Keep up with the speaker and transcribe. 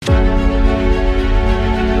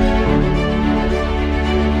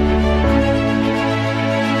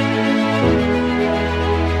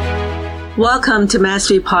Welcome to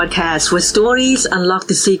Mastery Podcast, where stories unlock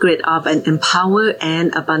the secret of an empowered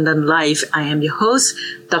and abundant life. I am your host,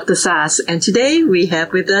 Dr. Sass, and today we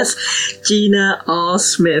have with us Gina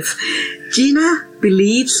Smith. Gina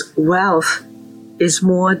believes wealth is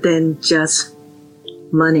more than just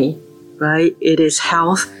money, right? It is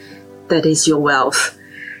health that is your wealth.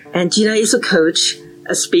 And Gina is a coach,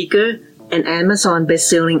 a speaker, an Amazon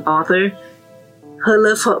best-selling author. Her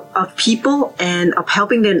love of people and of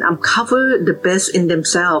helping them uncover the best in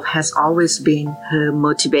themselves has always been her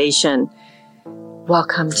motivation.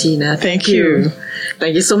 Welcome, Gina. Thank you.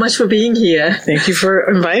 Thank you so much for being here. Thank you for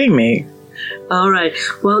inviting me. All right.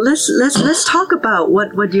 Well, let's talk about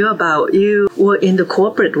what you're about. You were in the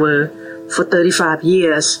corporate world for 35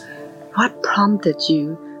 years. What prompted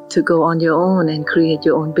you to go on your own and create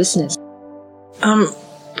your own business?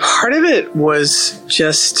 Part of it was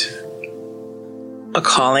just a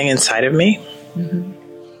calling inside of me. Mm-hmm.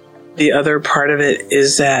 The other part of it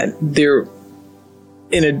is that there,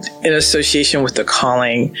 in association with the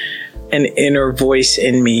calling, an inner voice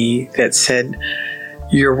in me that said,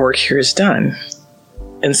 your work here is done.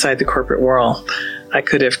 Inside the corporate world, I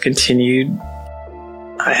could have continued.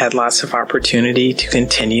 I had lots of opportunity to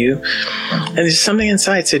continue. And there's something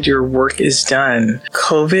inside said, your work is done.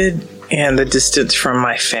 COVID and the distance from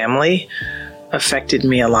my family affected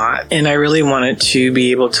me a lot. And I really wanted to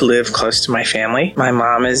be able to live close to my family. My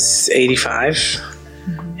mom is 85,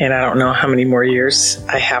 and I don't know how many more years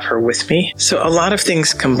I have her with me. So a lot of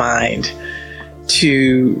things combined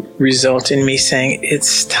to result in me saying,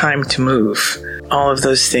 it's time to move. All of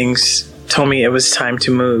those things told me it was time to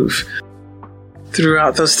move.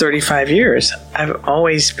 Throughout those 35 years, I've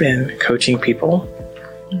always been coaching people.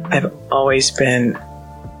 I've always been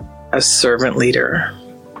a servant leader.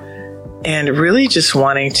 And really just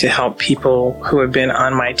wanting to help people who have been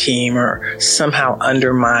on my team or somehow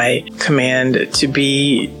under my command to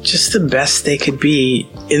be just the best they could be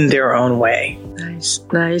in their own way. Nice.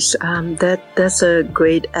 That's a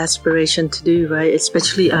great aspiration to do, right?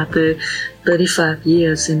 Especially after 35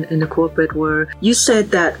 years in the corporate world. You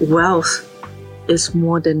said that wealth is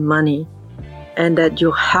more than money and that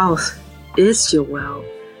your health is your wealth.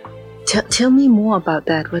 Tell me more about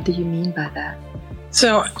that. What do you mean by that?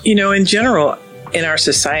 So, in general, in our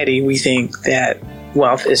society, we think that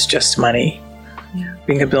wealth is just money. Yeah.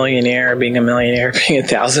 Being a billionaire, being a millionaire, being a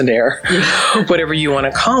thousandaire, whatever you want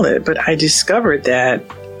to call it. But I discovered that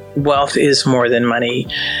wealth is more than money.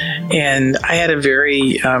 And I had a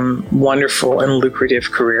very wonderful and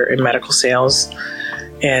lucrative career in medical sales.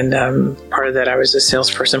 And part of that, I was a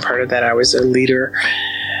salesperson. Part of that, I was a leader.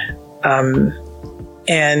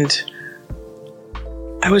 And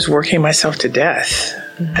I was working myself to death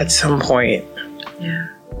at some point. Yeah.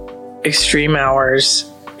 Extreme hours,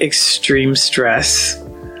 extreme stress.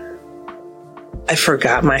 I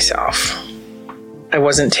forgot myself. I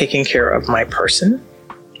wasn't taking care of my person,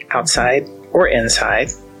 outside or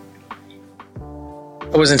inside.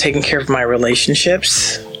 I wasn't taking care of my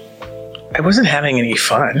relationships. I wasn't having any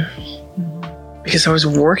fun because I was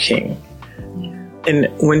working. Yeah. And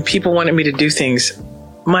when people wanted me to do things,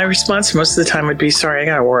 my response most of the time would be, sorry, I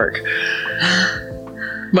gotta work.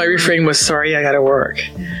 My refrain was, sorry, I gotta work.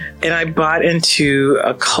 And I bought into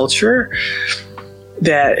a culture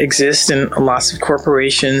that exists in lots of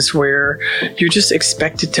corporations where you're just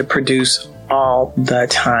expected to produce all the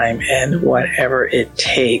time and whatever it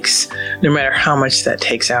takes, no matter how much that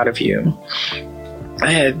takes out of you.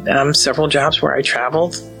 I had several jobs where I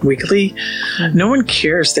traveled weekly. No one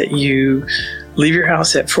cares that you leave your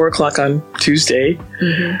house at 4 o'clock on Tuesday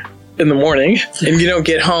in the morning, and you don't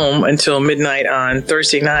get home until midnight on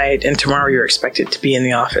Thursday night, and tomorrow you're expected to be in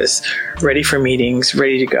the office, ready for meetings,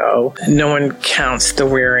 ready to go. No one counts the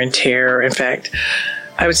wear and tear. In fact,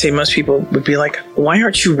 I would say most people would be like, why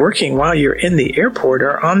aren't you working while you're in the airport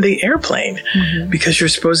or on the airplane? Because you're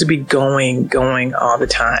supposed to be going all the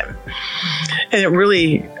time. And it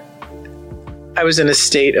really, I was in a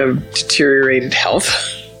state of deteriorated health.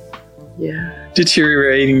 Yeah.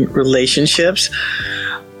 Deteriorating relationships.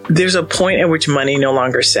 There's a point at which money no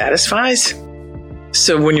longer satisfies.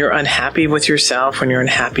 So when you're unhappy with yourself, when you're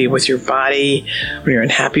unhappy with your body, when you're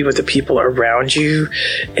unhappy with the people around you,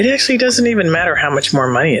 it actually doesn't even matter how much more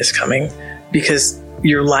money is coming because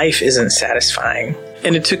your life isn't satisfying.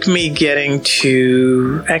 And it took me getting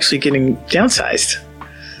downsized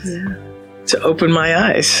to open my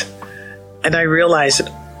eyes. And I realized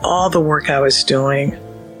that all the work I was doing,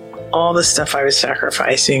 all the stuff I was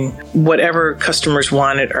sacrificing, whatever customers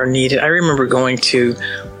wanted or needed. I remember going to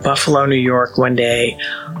Buffalo, New York one day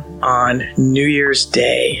on New Year's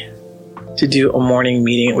Day to do a morning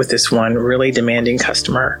meeting with this one really demanding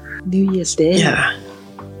customer. New Year's Day. Yeah.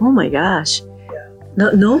 Oh my gosh. No,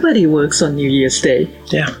 nobody works on New Year's Day.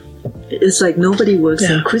 Yeah. It's like nobody works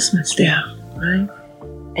on Christmas Day. Yeah. Right?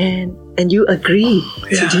 And you agreed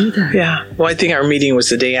to do that. Yeah. Well, I think our meeting was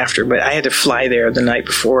the day after, but I had to fly there the night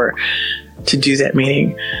before to do that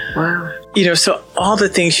meeting. Wow. You know, so all the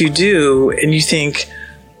things you do and you think,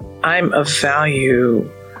 I'm of value.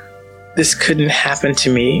 This couldn't happen to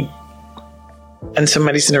me. And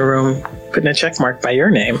somebody's in a room putting a check mark by your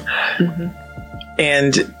name. Mm-hmm.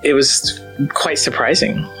 And it was quite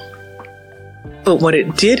surprising. But what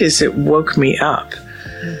it did is it woke me up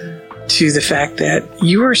to the fact that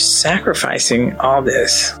you are sacrificing all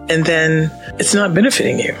this and then it's not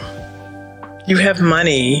benefiting you. You have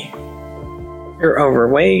money, you're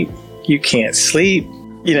overweight, you can't sleep,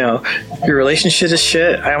 you know, your relationship is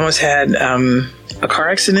shit. I almost had a car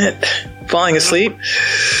accident falling asleep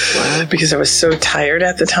because I was so tired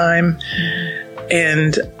at the time.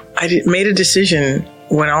 And I made a decision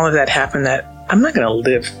when all of that happened that I'm not going to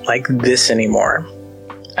live like this anymore.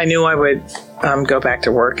 I knew I would go back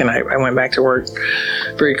to work, and I went back to work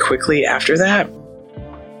very quickly after that.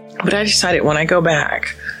 But I decided when I go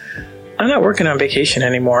back, I'm not working on vacation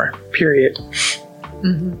anymore, period.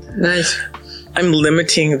 Mm-hmm. Nice. I'm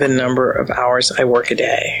limiting the number of hours I work a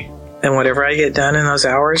day. And whatever I get done in those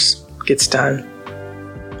hours gets done.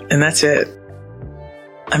 And that's it.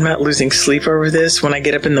 I'm not losing sleep over this. When I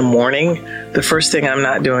get up in the morning, the first thing I'm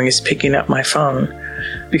not doing is picking up my phone.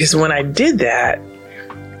 Because when I did that,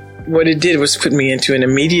 what it did was put me into an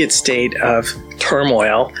immediate state of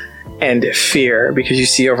turmoil and fear, because you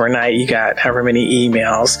see overnight you got however many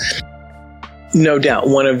emails. No doubt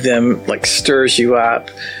one of them like stirs you up.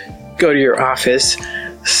 Go to your office,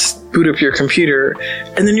 boot up your computer,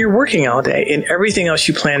 and then you're working all day, and everything else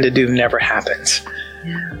you plan to do never happens.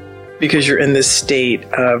 Yeah. Because you're in this state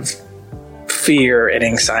of fear and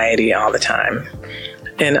anxiety all the time.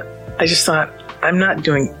 And I just thought, I'm not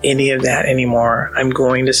doing any of that anymore. I'm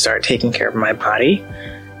going to start taking care of my body,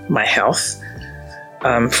 my health.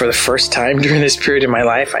 For the first time during this period of my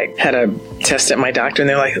life, I had a test at my doctor, and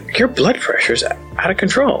they're like, your blood pressure's out of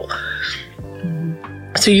control.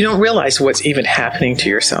 So you don't realize what's even happening to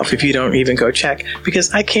yourself if you don't even go check.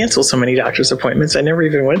 Because I canceled so many doctor's appointments I never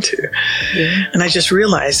even went to. Yeah. And I just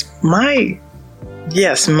realized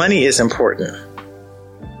yes, money is important.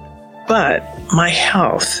 But my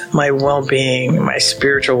health, my well-being, my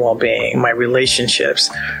spiritual well-being, my relationships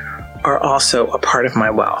are also a part of my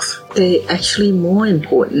wealth. They're actually more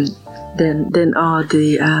important than all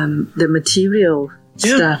the material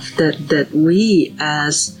stuff that we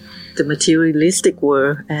as the materialistic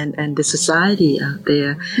world and the society out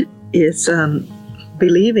there is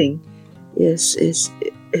believing is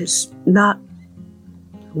not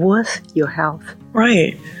worth your health.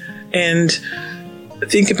 Right. And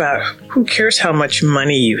think about, who cares how much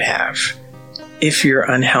money you have if you're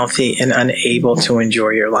unhealthy and unable to enjoy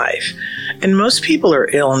your life? And most people are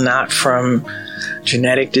ill not from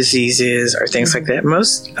genetic diseases or things like that.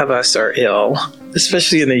 Most of us are ill,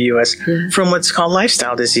 especially in the U.S., from what's called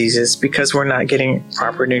lifestyle diseases, because we're not getting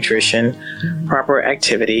proper nutrition, proper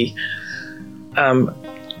activity,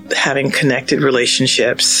 having connected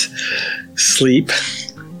relationships, sleep,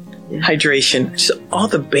 hydration, just all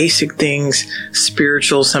the basic things,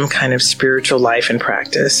 some kind of spiritual life and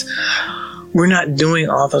practice. We're not doing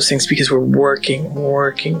all those things because we're working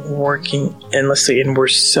endlessly, and we're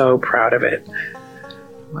so proud of it.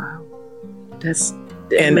 Wow.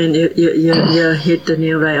 I mean, you hit the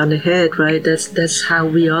nail right on the head, right? That's how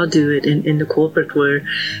we all do it in the corporate world.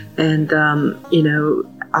 And,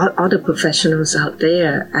 all the professionals out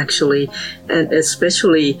there, actually, and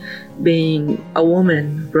especially being a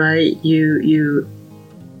woman, right? You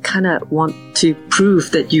kind of want to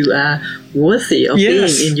prove that you are worthy of being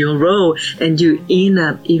in your role, and you end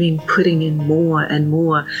up even putting in more and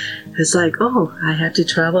more. It's like, oh, I have to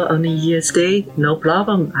travel on New Year's Day, no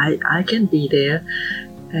problem. I can be there,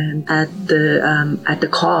 and at the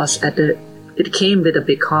cost, it came with a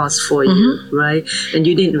big cost for you, right? And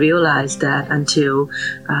you didn't realize that until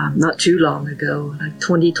not too long ago, like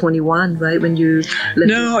 2021, right? When you...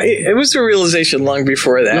 No, it was a realization long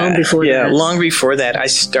before that. Long before that, I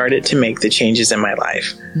started to make the changes in my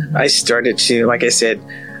life. I started to, like I said,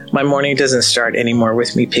 my morning doesn't start anymore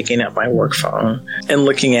with me picking up my work phone and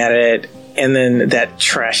looking at it, and then that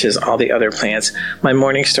trashes all the other plans. My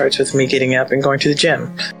morning starts with me getting up and going to the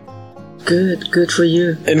gym. Good for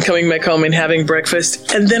you. And coming back home and having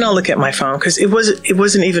breakfast, and then I'll look at my phone, because it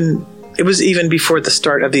wasn't even it was even before the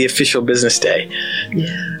start of the official business day.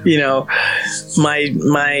 Yeah.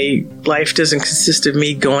 My life doesn't consist of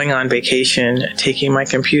me going on vacation, taking my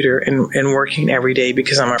computer and working every day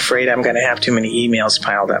because I'm afraid I'm going to have too many emails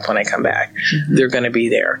piled up when I come back. They're going to be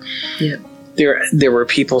there. Yeah. There were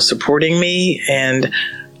people supporting me, and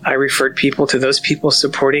I referred people to those people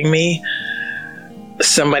supporting me.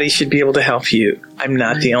 Somebody should be able to help you. I'm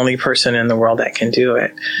not the only person in the world that can do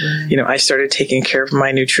it. Right. I started taking care of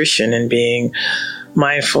my nutrition and being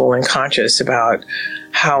mindful and conscious about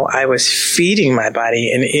how I was feeding my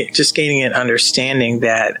body, and just gaining an understanding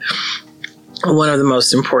that one of the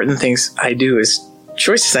most important things I do is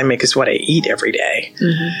choices I make is what I eat every day.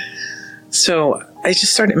 So I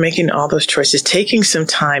just started making all those choices, taking some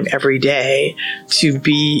time every day to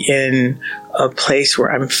be in a place where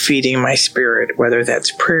I'm feeding my spirit, whether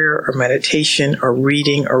that's prayer or meditation or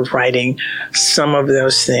reading or writing, some of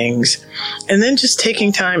those things. And then just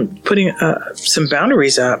taking time, putting some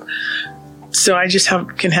boundaries up so I just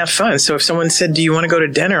can have fun. So if someone said, do you want to go to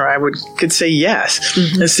dinner? I could say yes,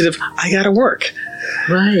 instead of, I got to work.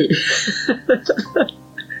 Right.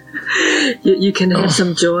 You can have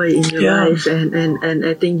some joy in your life, and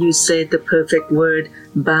I think you said the perfect word,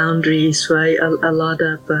 boundaries, right? A lot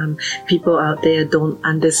of people out there don't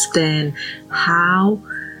understand how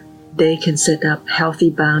they can set up healthy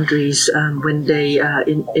boundaries when they are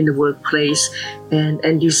in the workplace,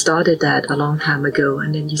 and you started that a long time ago,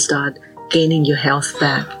 and then you start gaining your health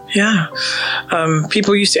back. Yeah.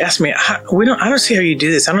 People used to ask me, I don't see how you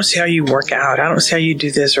do this. I don't see how you work out. I don't see how you do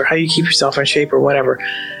this, or how you keep yourself in shape or whatever.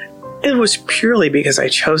 It was purely because I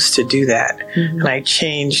chose to do that. And I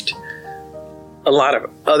changed a lot of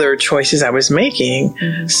other choices I was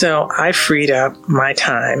making. So I freed up my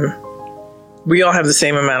time. We all have the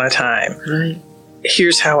same amount of time. Right.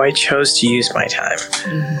 Here's how I chose to use my time.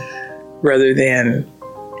 Rather than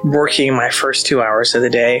working my first 2 hours of the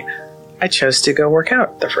day, I chose to go work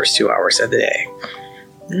out the first 2 hours of the day.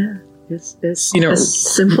 Yeah. It's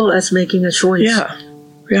as simple as making a choice. Yeah.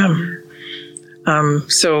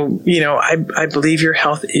 So, I believe your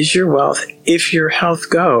health is your wealth. If your health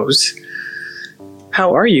goes,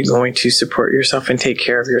 how are you going to support yourself and take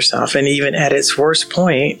care of yourself? And even at its worst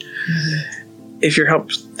point, if your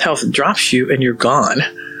health drops you and you're gone,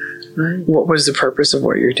 what was the purpose of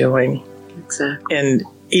what you're doing? Exactly. And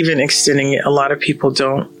even extending it, a lot of people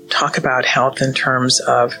don't talk about health in terms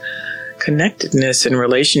of connectedness and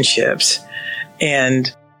relationships.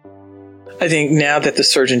 And I think now that the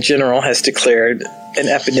Surgeon General has declared an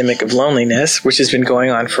epidemic of loneliness, which has been going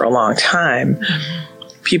on for a long time,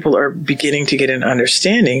 people are beginning to get an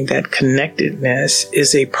understanding that connectedness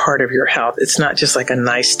is a part of your health. It's not just like a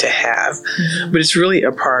nice to have, but it's really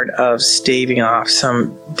a part of staving off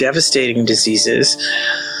some devastating diseases,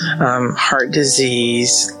 heart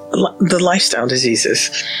disease, the lifestyle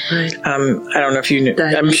diseases. Right. I don't know if you know,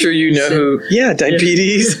 Diabetes. I'm sure you know who,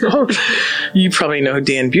 diabetes. You probably know who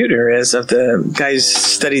Dan Bueter is, of the guys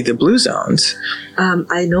studied the blue zones.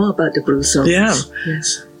 I know about the blue zones. Yeah.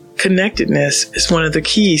 Yes. Connectedness is one of the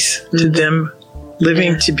keys to them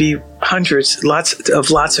living to be hundreds, lots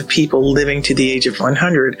of people living to the age of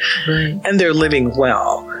 100. Right. And they're living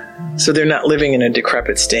well. So they're not living in a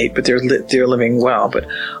decrepit state, but they're living well. But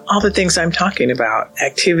all the things I'm talking about,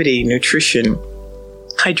 activity, nutrition,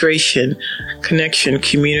 hydration, connection,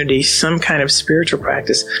 community, some kind of spiritual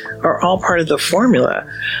practice, are all part of the formula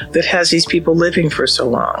that has these people living for so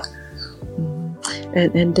long.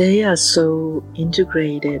 And they are so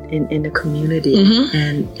integrated in the community.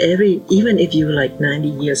 And even if you're like 90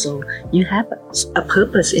 years old, you have a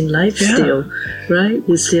purpose in life still, right?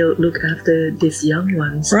 You still look after these young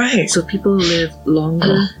ones. Right. So people live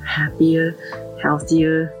longer, happier,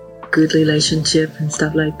 healthier, good relationship and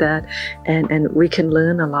stuff like that. And we can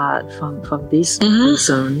learn a lot from these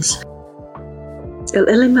zones.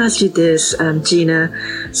 Let me ask you this, Gina.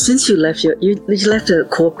 Since you left the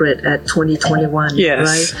corporate at 2021,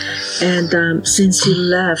 right? And since you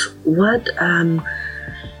left,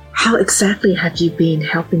 how exactly have you been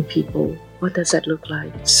helping people? What does that look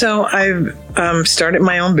like? So I've started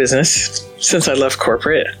my own business since I left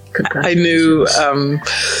corporate. I knew,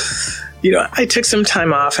 I took some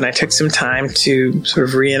time off, and I took some time to sort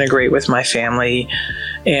of reintegrate with my family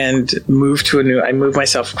and I moved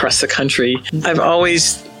myself across the country. I've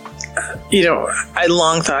always, I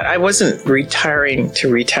long thought I wasn't retiring to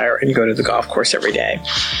retire and go to the golf course every day.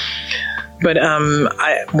 But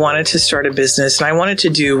I wanted to start a business, and I wanted to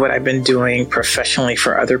do what I've been doing professionally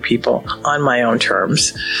for other people on my own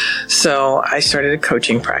terms. So I started a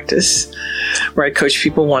coaching practice where I coach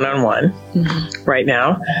people one-on-one right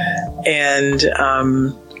now. And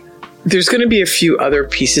there's going to be a few other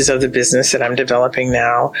pieces of the business that I'm developing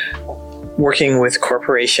now, working with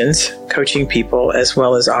corporations, coaching people, as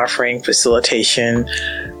well as offering facilitation,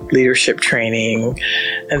 leadership training,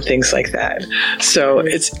 and things like that. So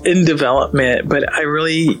it's in development, but I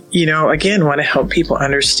really, again, want to help people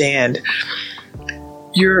understand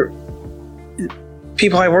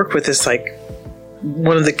people I work with is like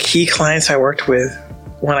one of the key clients I worked with.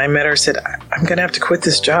 When I met her, said, I'm going to have to quit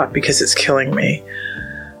this job because it's killing me.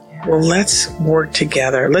 Well, let's work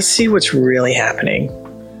together. Let's see what's really happening.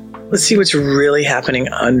 Let's see what's really happening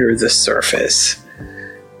under the surface.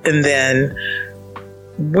 And then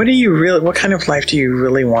what kind of life do you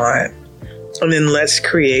really want? And then let's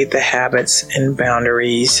create the habits and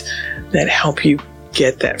boundaries that help you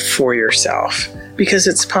get that for yourself, because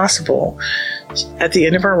it's possible. At the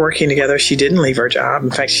end of our working together, she didn't leave her job.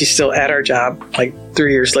 In fact, she's still at her job like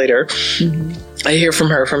 3 years later. Mm-hmm. I hear from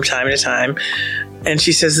her from time to time. And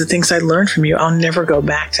she says, the things I learned from you, I'll never go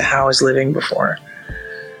back to how I was living before.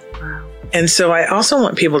 Wow. And so I also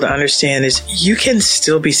want people to understand is you can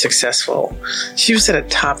still be successful. She was at a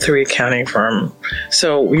top 3 accounting firm.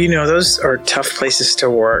 So, those are tough places to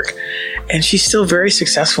work. And she's still very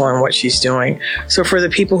successful in what she's doing. So for the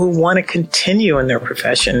people who want to continue in their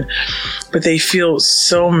profession, but they feel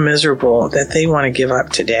so miserable that they want to give up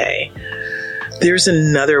today, there's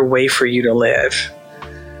another way for you to live.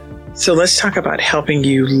 So let's talk about helping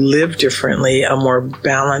you live differently, a more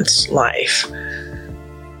balanced life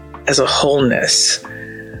as a wholeness,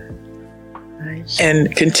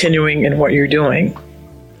 and continuing in what you're doing.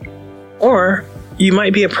 Or you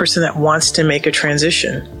might be a person that wants to make a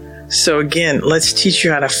transition. So again, let's teach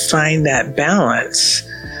you how to find that balance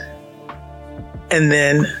and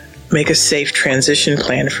then make a safe transition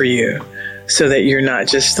plan for you so that you're not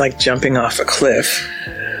just like jumping off a cliff.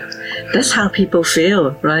 That's how people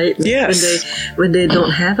feel, right? Yes. When they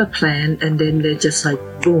don't have a plan, and then they just like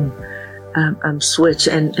boom, switch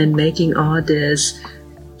and making all these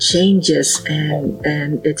changes,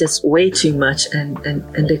 and it's just way too much, and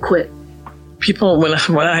they quit. People, when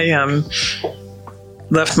I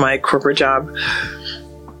left my corporate job,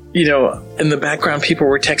 in the background, people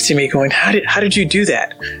were texting me going, how did you do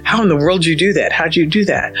that? How in the world did you do that? How did you do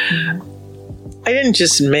that? Mm-hmm. I didn't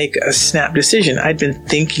just make a snap decision. I'd been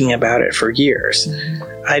thinking about it for years.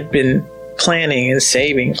 Mm-hmm. I'd been planning and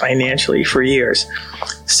saving financially for years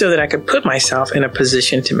so that I could put myself in a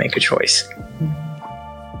position to make a choice.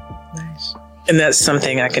 Mm-hmm. Nice. And that's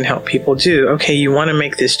something I can help people do. Okay, you want to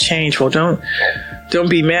make this change. Well, don't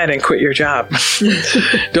be mad and quit your job.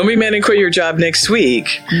 Don't be mad and quit your job next week.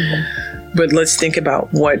 Mm-hmm. But let's think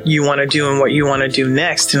about what you want to do and what you want to do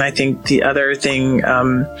next. And I think the other thing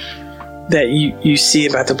that you see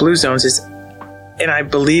about the blue zones is, and I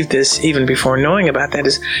believe this even before knowing about that,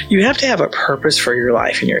 is you have to have a purpose for your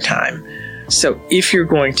life and your time. So if you're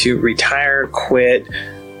going to retire, quit,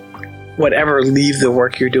 whatever, leave the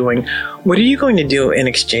work you're doing, what are you going to do in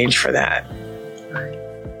exchange for that?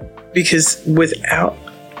 Because without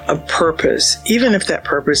a purpose, even if that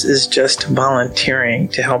purpose is just volunteering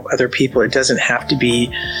to help other people, it doesn't have to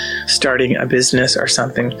be starting a business or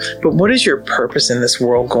something. But what is your purpose in this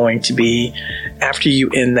world going to be after you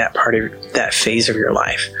end that part of that phase of your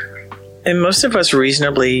life? And most of us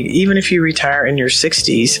reasonably, even if you retire in your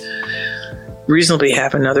 60s, reasonably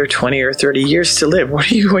have another 20 or 30 years to live. What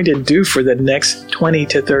are you going to do for the next 20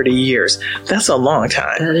 to 30 years? That's a long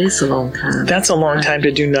time. That is a long time. That's a long time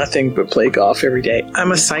to do nothing but play golf every day.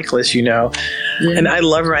 I'm a cyclist, and I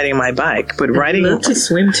love riding my bike, but riding... You love to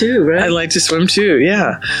swim too, right? I like to swim too,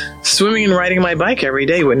 yeah. Swimming and riding my bike every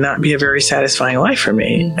day would not be a very satisfying life for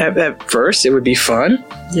me. Mm-hmm. At first, it would be fun.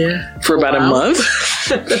 Yeah. For about a month.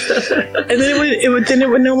 And then it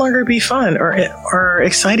would no longer be fun or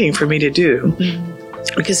exciting for me to do. Mm-hmm.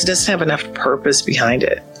 Because it doesn't have enough purpose behind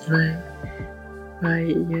it.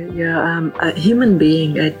 Right. Yeah. A human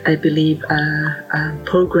being, I believe, are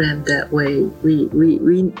programmed that way.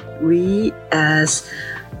 We as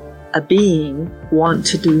a being want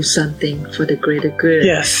to do something for the greater good.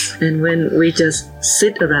 Yes. And when we just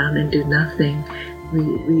sit around and do nothing,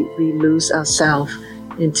 we lose ourselves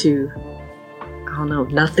into, I don't know,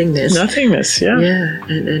 nothingness. Nothingness, yeah. Yeah,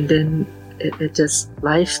 and then it just,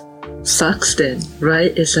 life sucks then,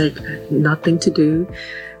 right? It's like nothing to do.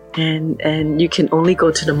 And you can only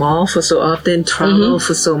go to the mall for so often, travel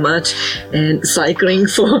for so much, and cycling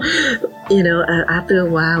for, after a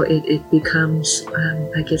while it becomes,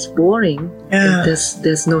 I guess, boring. Yeah.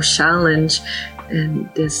 There's no challenge, and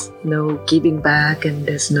there's no giving back, and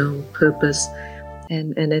there's no purpose.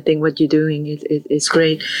 And I think what you're doing is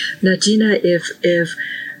great. Now, Gina, if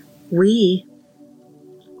we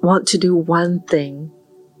want to do one thing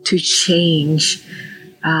to change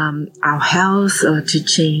our health or to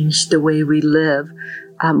change the way we live,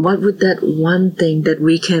 what would that one thing that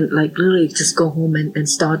we can like literally just go home and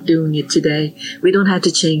start doing it today? We don't have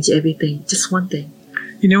to change everything, just one thing.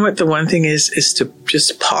 You know what the one thing is to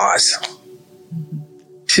just pause.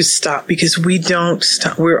 To stop, because we don't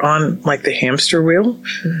stop. We're on like the hamster wheel,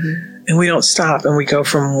 and we don't stop, and we go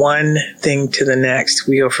from one thing to the next.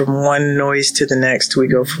 We go from one noise to the next. We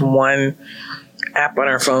go from one app on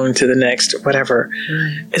our phone to the next, whatever.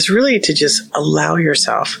 Right. It's really to just allow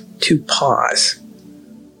yourself to pause.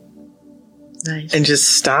 Nice. And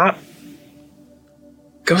just stop,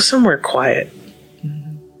 go somewhere quiet,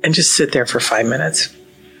 and just sit there for 5 minutes.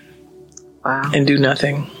 Wow. And do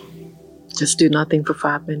nothing. Just do nothing for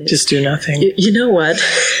 5 minutes. Just do nothing. You know what?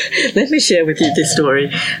 Let me share with you this story.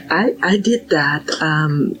 I did that.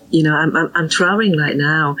 I'm traveling right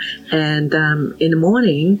now, and in the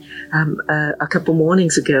morning, a couple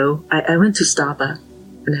mornings ago, I went to Starbucks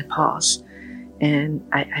and I paused, and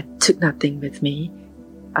I took nothing with me,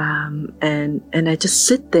 and I just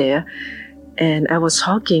sit there, and I was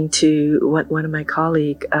talking to one of my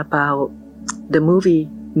colleagues about the movie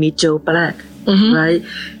Meet Joe Black. Right?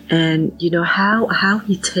 And you know how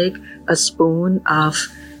he take a spoon of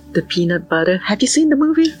the peanut butter. Have you seen the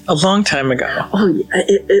movie? A long time ago. Oh,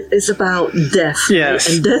 it's about death. Yes.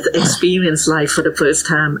 Right? And death experience life for the first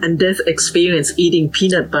time, and death experience eating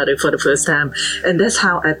peanut butter for the first time. And that's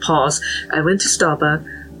how I paused. I went to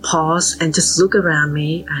Starbucks, pause, and just look around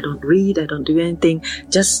me. I don't read. I don't do anything.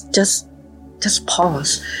 Just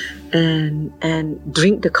pause and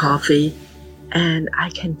drink the coffee. And I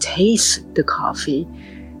can taste the coffee,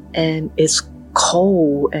 and it's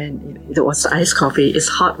cold, and it was iced coffee. It's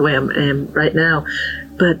hot where I am right now,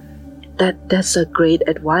 but that's a great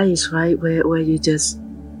advice, right? Where you just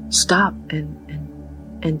stop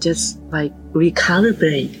and just like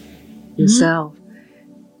recalibrate yourself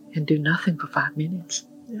and do nothing for 5 minutes.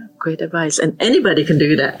 Yeah. Great advice, and anybody can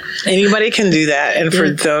do that. Anybody can do that, and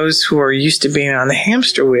for those who are used to being on the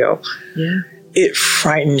hamster wheel, it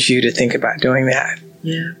frightens you to think about doing that.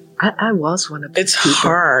 Yeah, I was one of those It's people.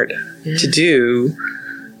 hard to do,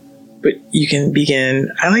 but you can begin.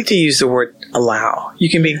 I like to use the word allow. You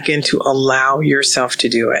can begin to allow yourself to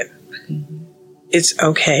do it. It's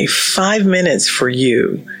okay. 5 minutes for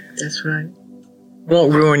you. That's right.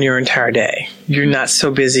 Won't ruin your entire day. You're not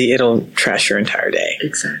so busy, it'll trash your entire day.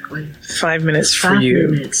 Exactly. 5 minutes for 5 you.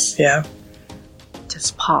 minutes. Yeah.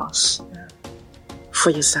 Just pause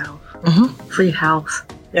for yourself. For your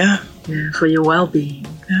health. Yeah. For your well-being.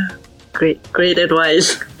 Yeah. Great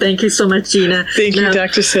advice. Thank you so much, Gina. Thank you,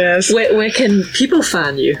 Dr. Sass. Where can people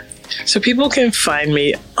find you? So people can find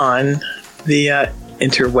me on the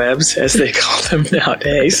interwebs, as they call them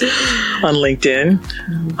nowadays, on LinkedIn,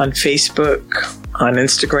 on Facebook, on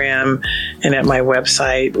Instagram, and at my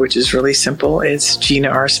website, which is really simple. It's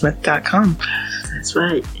GinaRSmith.com. That's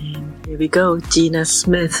right. And here we go, Gina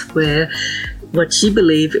Smith, where what she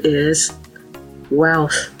believes is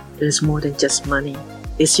wealth is more than just money.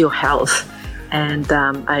 It's your health. And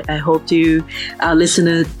I hope you, our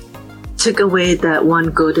listener, took away that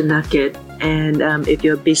one golden nugget. And if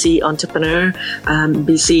you're a busy entrepreneur,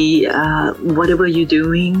 busy whatever you're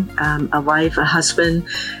doing, a wife, a husband,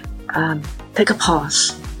 take a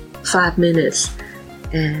pause, 5 minutes,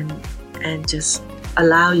 and just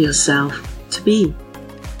allow yourself to be.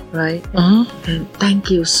 Right? And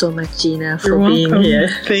thank you so much, Gina, for being here.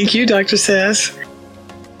 Thank you, Dr. Sass.